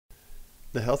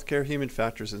The Healthcare Human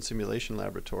Factors and Simulation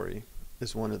Laboratory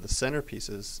is one of the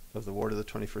centerpieces of the Ward of the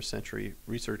 21st Century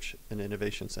Research and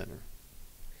Innovation Center.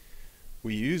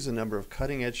 We use a number of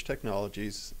cutting-edge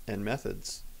technologies and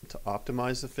methods to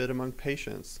optimize the fit among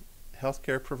patients,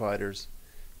 healthcare providers,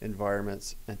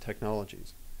 environments, and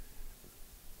technologies.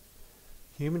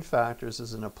 Human factors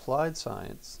is an applied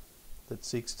science that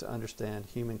seeks to understand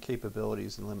human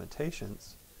capabilities and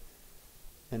limitations,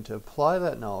 and to apply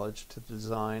that knowledge to the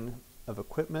design of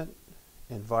equipment,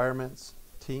 environments,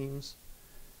 teams,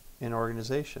 and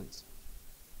organizations.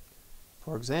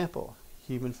 For example,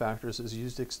 human factors is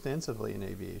used extensively in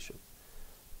aviation,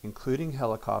 including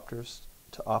helicopters,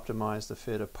 to optimize the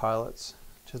fit of pilots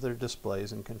to their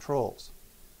displays and controls.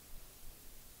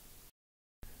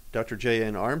 Dr.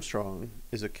 Jn Armstrong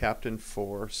is a captain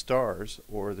for STARS,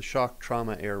 or the Shock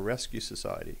Trauma Air Rescue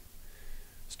Society.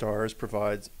 STARS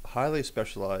provides highly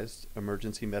specialized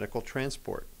emergency medical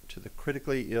transport to the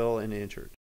critically ill and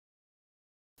injured.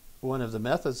 One of the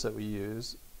methods that we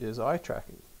use is eye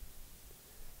tracking.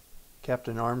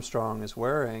 Captain Armstrong is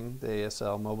wearing the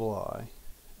ASL mobile eye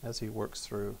as he works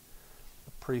through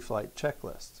a pre-flight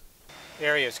checklist.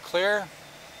 Area is clear.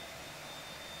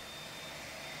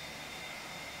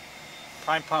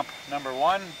 Prime pump number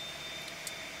 1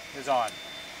 is on.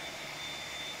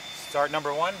 Start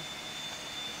number 1.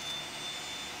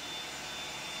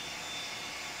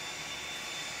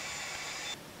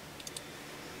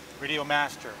 Radio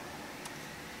master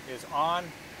is on.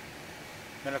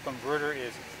 Medical inverter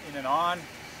is in and on.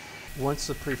 Once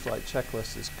the pre-flight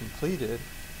checklist is completed,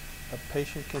 a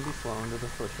patient can be flown to the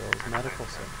Foothills Medical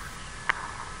Center.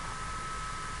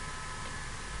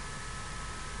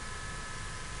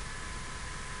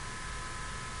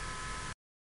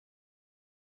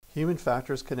 Human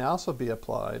factors can also be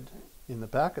applied in the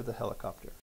back of the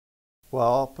helicopter.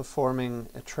 While performing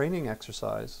a training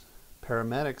exercise,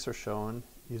 paramedics are shown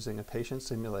using a patient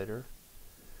simulator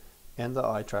and the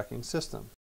eye tracking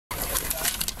system.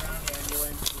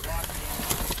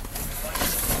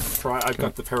 I've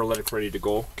got the paralytic ready to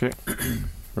go. Okay.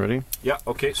 Ready? Yeah,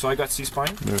 okay, so I got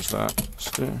C-spine. There's that.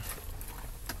 Stay.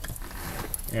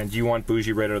 And do you want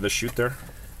bougie right out of the chute there?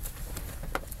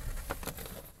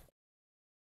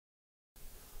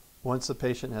 Once the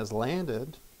patient has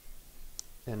landed,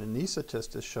 an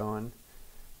anesthetist is shown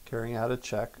carrying out a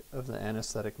check of the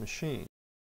anesthetic machine.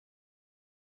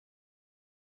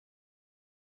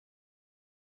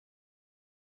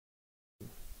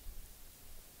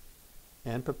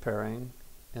 And preparing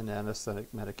an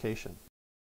anesthetic medication.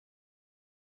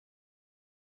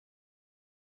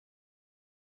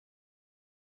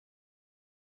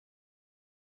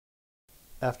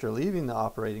 After leaving the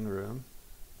operating room,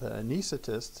 the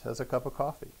anesthetist has a cup of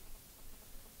coffee.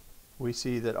 We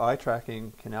see that eye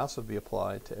tracking can also be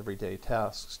applied to everyday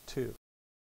tasks too.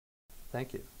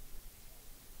 Thank you.